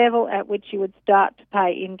 the level at which you would start to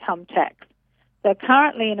pay income tax. So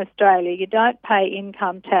currently in Australia, you don't pay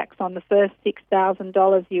income tax on the first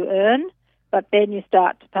 $6,000 you earn, but then you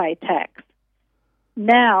start to pay tax.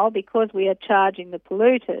 Now, because we are charging the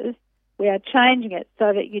polluters, we are changing it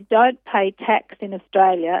so that you don't pay tax in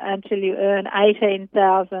Australia until you earn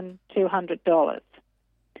 $18,200.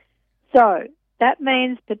 So that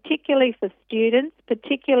means particularly for students,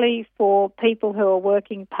 particularly for people who are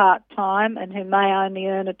working part-time and who may only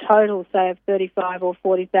earn a total, say, of $35,000 or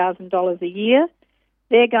 $40,000 a year,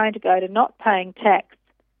 they're going to go to not paying tax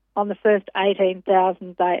on the first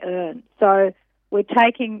 $18,000 they earn. So we're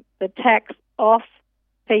taking the tax off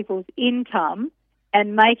people's income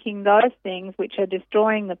and making those things which are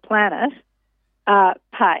destroying the planet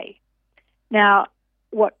pay. Now,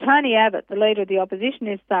 what Tony Abbott, the Leader of the Opposition,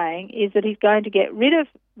 is saying is that he's going to get rid of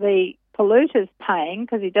the polluters paying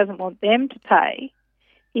because he doesn't want them to pay.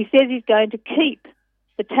 He says he's going to keep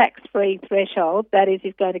the tax-free threshold, that is,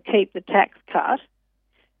 he's going to keep the tax cut,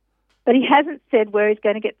 but he hasn't said where he's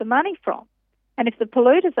going to get the money from. And if the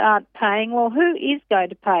polluters aren't paying, well, who is going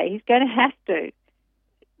to pay? He's going to have to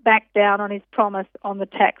back down on his promise on the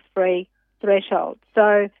tax-free threshold.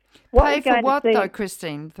 So what pay we're for going what, to see, though,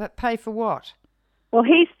 Christine? Pay for what? Well,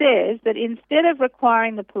 he says that instead of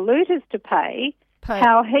requiring the polluters to pay,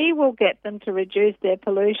 how he will get them to reduce their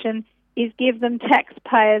pollution is give them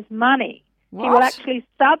taxpayers' money. What? He will actually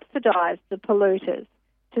subsidise the polluters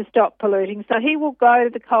to stop polluting. So he will go to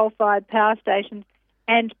the coal-fired power stations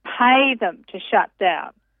and pay them to shut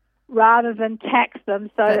down rather than tax them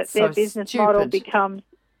so that their business model becomes...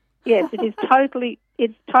 Yes, it's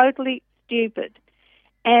totally stupid.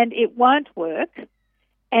 And it won't work.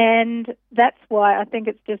 And that's why I think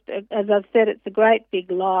it's just, as I've said, it's a great big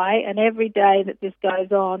lie. And every day that this goes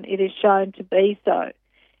on, it is shown to be so.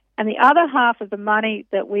 And the other half of the money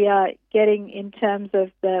that we are getting in terms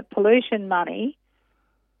of the pollution money,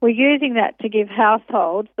 we're using that to give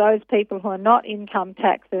households, those people who are not income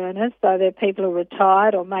tax earners, so they're people who are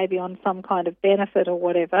retired or maybe on some kind of benefit or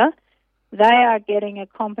whatever, they are getting a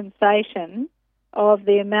compensation of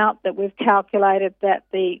the amount that we've calculated that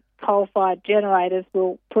the coal-fired generators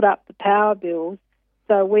will put up the power bills.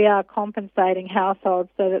 So we are compensating households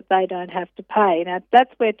so that they don't have to pay. Now,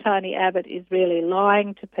 that's where Tony Abbott is really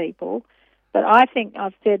lying to people. But I think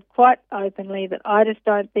I've said quite openly that I just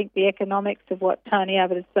don't think the economics of what Tony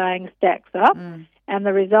Abbott is saying stacks up. And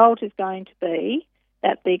the result is going to be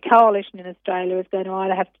that the coalition in Australia is going to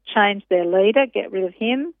either have to change their leader, get rid of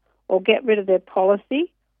him, or get rid of their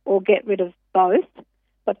policy, or get rid of both.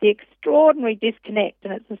 But the extraordinary disconnect,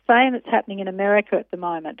 and it's the same that's happening in America at the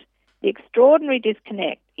moment, the extraordinary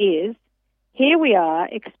disconnect is here we are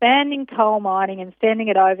expanding coal mining and sending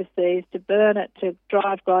it overseas to burn it to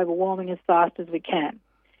drive global warming as fast as we can.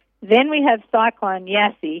 Then we have Cyclone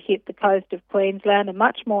Yassi hit the coast of Queensland, a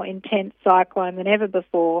much more intense cyclone than ever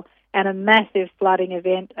before, and a massive flooding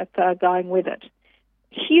event going with it.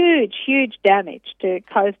 Huge, huge damage to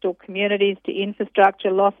coastal communities, to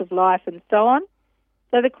infrastructure, loss of life and so on.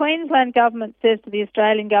 So the Queensland government says to the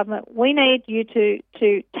Australian government, we need you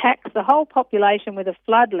to tax the whole population with a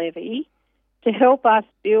flood levy to help us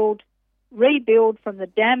rebuild from the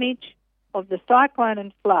damage of the cyclone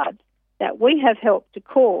and floods that we have helped to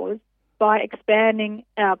cause by expanding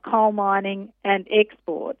our coal mining and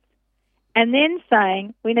exports. And then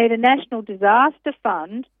saying we need a national disaster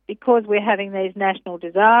fund because we're having these natural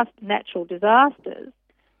disasters,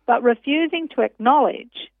 but refusing to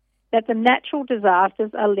acknowledge that the natural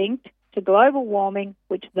disasters are linked to global warming,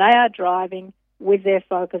 which they are driving, with their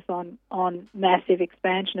focus on massive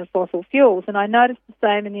expansion of fossil fuels. And I noticed the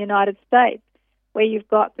same in the United States, where you've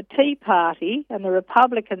got the Tea Party and the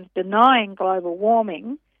Republicans denying global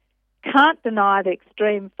warming, can't deny the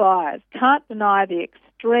extreme fires, can't deny the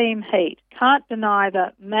extreme heat, can't deny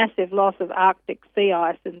the massive loss of Arctic sea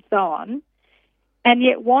ice and so on, and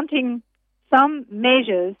yet wanting some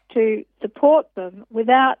measures to support them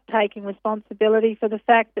without taking responsibility for the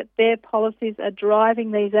fact that their policies are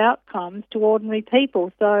driving these outcomes to ordinary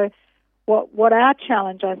people. So what our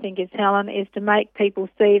challenge, I think, is, Helen, is to make people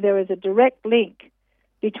see there is a direct link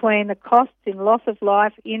between the costs in loss of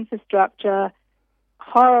life, infrastructure,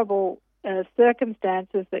 horrible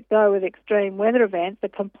circumstances that go with extreme weather events, a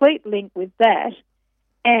complete link with that,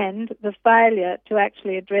 and the failure to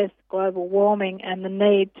actually address global warming and the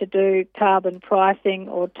need to do carbon pricing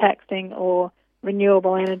or taxing or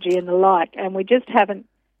renewable energy and the like. And we just haven't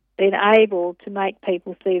been able to make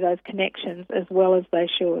people see those connections as well as they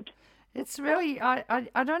should. It's really, I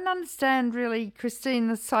don't understand really, Christine,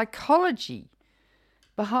 the psychology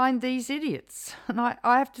behind these idiots. And I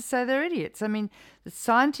have to say they're idiots. I mean, the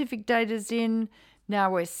scientific data's in.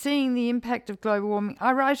 Now we're seeing the impact of global warming.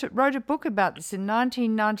 I wrote a book about this in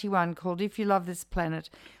 1991 called If You Love This Planet.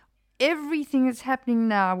 Everything that's happening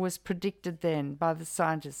now was predicted then by the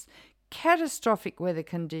scientists. Catastrophic weather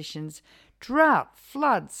conditions, drought,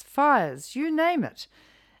 floods, fires, you name it.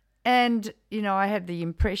 And, I had the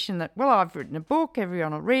impression that, well, I've written a book,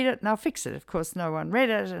 everyone will read it, and I'll fix it. Of course, no one read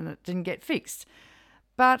it and it didn't get fixed.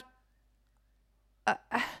 But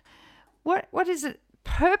what is it?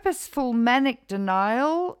 Purposeful manic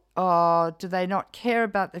denial, or do they not care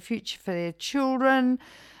about the future for their children,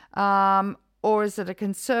 or is it a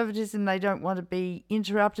conservatism, they don't want to be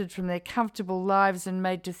interrupted from their comfortable lives and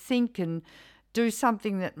made to think and do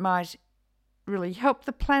something that might really help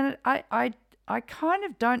the planet? I kind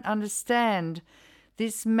of don't understand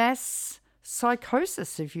this mass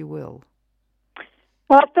psychosis, if you will.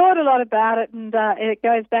 Well, I've thought a lot about it, and it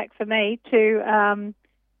goes back for me to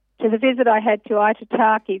the visit I had to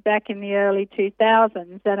Aitutaki back in the early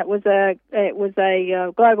 2000s, and it was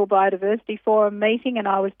a Global Biodiversity Forum meeting, and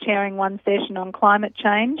I was chairing one session on climate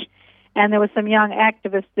change, and there were some young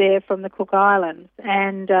activists there from the Cook Islands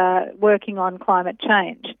and working on climate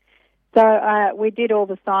change. So we did all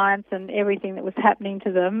the science and everything that was happening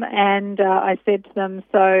to them, and I said to them,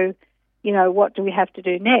 so, what do we have to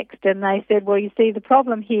do next? And they said, well, you see, the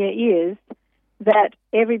problem here is that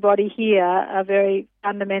everybody here are very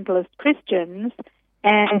fundamentalist Christians,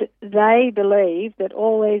 and they believe that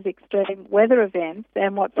all these extreme weather events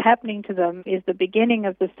and what's happening to them is the beginning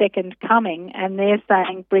of the second coming, and they're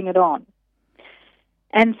saying, bring it on.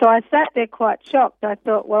 And so I sat there quite shocked. I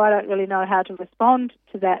thought, well, I don't really know how to respond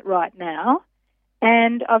to that right now.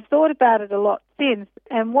 And I've thought about it a lot since,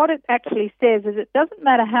 and what it actually says is it doesn't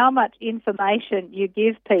matter how much information you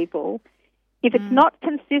give people, if it's not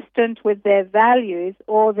consistent with their values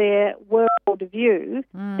or their worldview,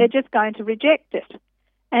 they're just going to reject it.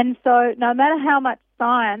 And so no matter how much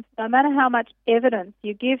science, no matter how much evidence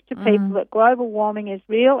you give to people that global warming is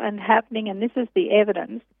real and happening and this is the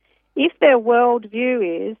evidence, if their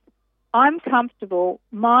worldview is, I'm comfortable,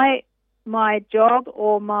 my job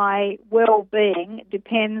or my well-being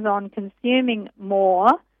depends on consuming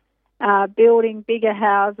more, building bigger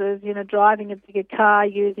houses, driving a bigger car,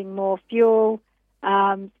 using more fuel,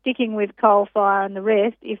 sticking with coal fire and the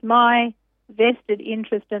rest, if my vested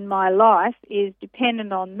interest in my life is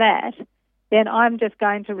dependent on that, then I'm just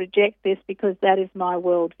going to reject this because that is my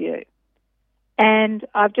worldview. And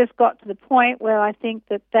I've just got to the point where I think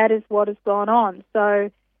that is what has gone on. So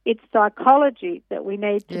it's psychology that we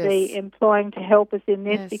need to be employing to help us in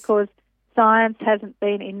this because science hasn't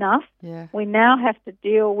been enough. Yeah. We now have to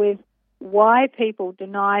deal with why people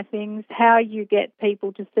deny things, how you get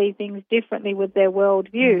people to see things differently with their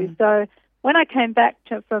worldview. So when I came back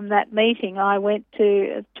from that meeting, I went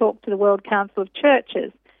to talk to the World Council of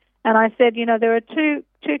Churches, and I said, there are two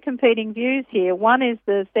competing views here. One is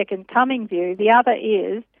the second coming view. The other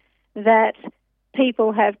is that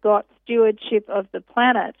people have got stewardship of the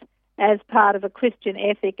planet as part of a Christian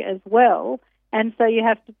ethic as well. And so you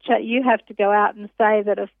have to go out and say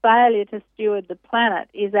that a failure to steward the planet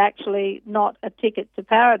is actually not a ticket to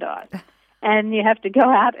paradise. And you have to go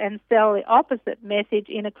out and sell the opposite message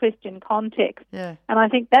in a Christian context. Yeah. And I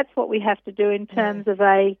think that's what we have to do in terms of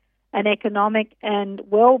an economic and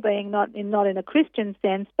well-being, not in a Christian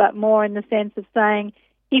sense, but more in the sense of saying,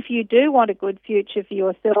 if you do want a good future for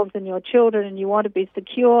yourselves and your children and you want to be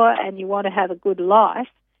secure and you want to have a good life,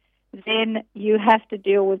 then you have to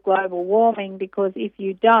deal with global warming, because if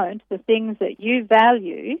you don't, the things that you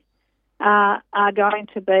value are going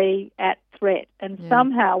to be at threat. And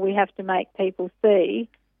somehow we have to make people see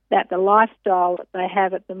that the lifestyle that they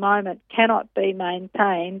have at the moment cannot be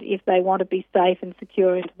maintained if they want to be safe and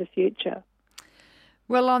secure into the future.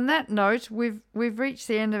 Well, on that note, we've reached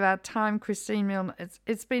the end of our time, Christine Milne.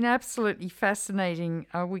 It's been absolutely fascinating.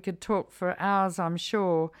 We could talk for hours, I'm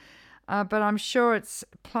sure, but I'm sure it's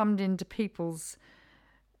plumbed into people's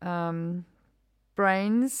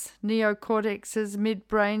brains, neocortexes,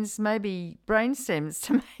 midbrains, maybe brainstems,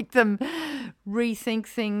 to make them rethink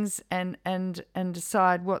things and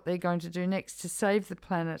decide what they're going to do next to save the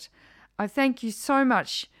planet. I thank you so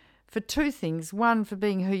much for two things. One, for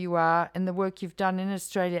being who you are and the work you've done in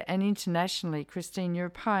Australia and internationally. Christine, you're a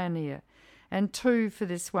pioneer. And two, for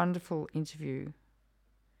this wonderful interview.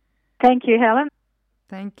 Thank you, Helen.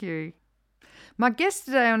 Thank you. My guest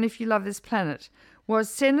today on If You Love This Planet was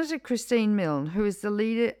Senator Christine Milne, who is the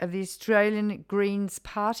leader of the Australian Greens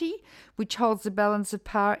Party, which holds the balance of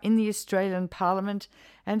power in the Australian Parliament,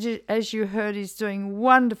 and as you heard, is doing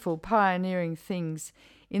wonderful pioneering things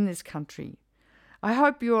in this country. I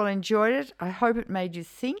hope you all enjoyed it. I hope it made you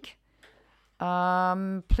think.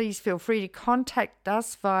 Please feel free to contact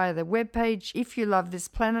us via the webpage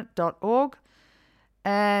ifyoulovethisplanet.org.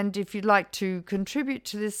 And if you'd like to contribute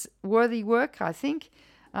to this worthy work, I think,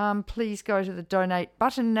 please go to the donate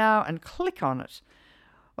button now and click on it.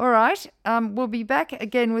 All right, we'll be back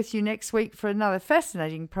again with you next week for another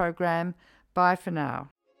fascinating program. Bye for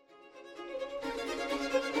now.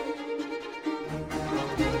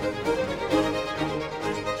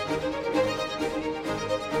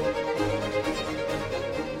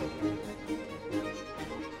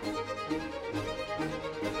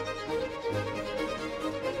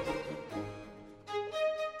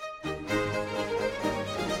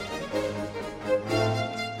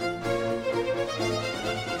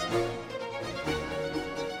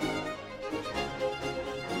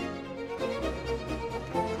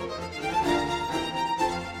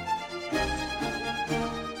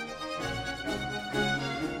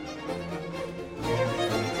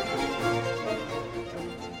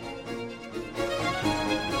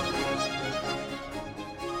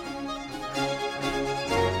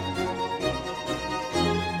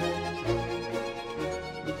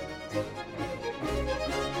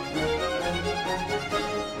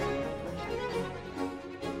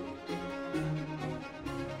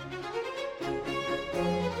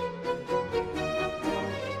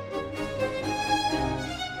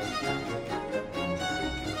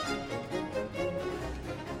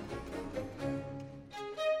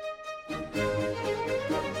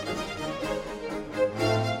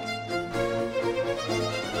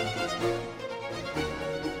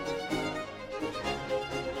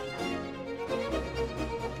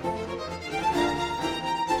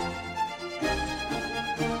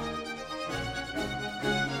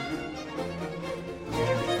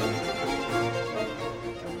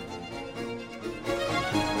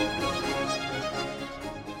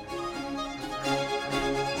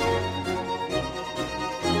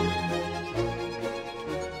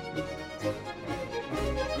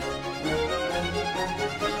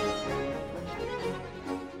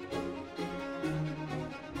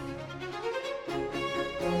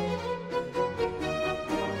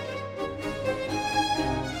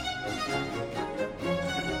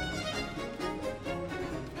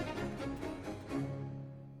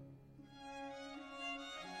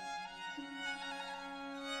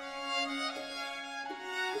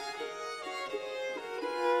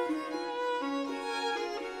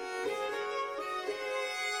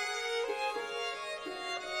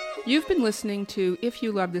 You've been listening to If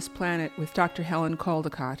You Love This Planet with Dr. Helen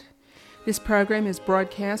Caldicott. This program is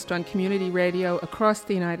broadcast on community radio across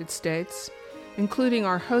the United States, including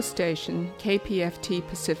our host station, KPFT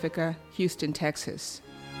Pacifica, Houston, Texas.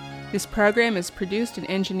 This program is produced and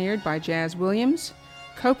engineered by Jazz Williams,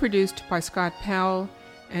 co-produced by Scott Powell,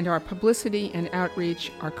 and our publicity and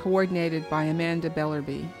outreach are coordinated by Amanda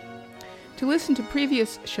Bellerby. To listen to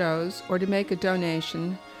previous shows or to make a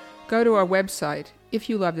donation, go to our website,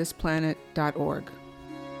 ifyoulovethisplanet.org.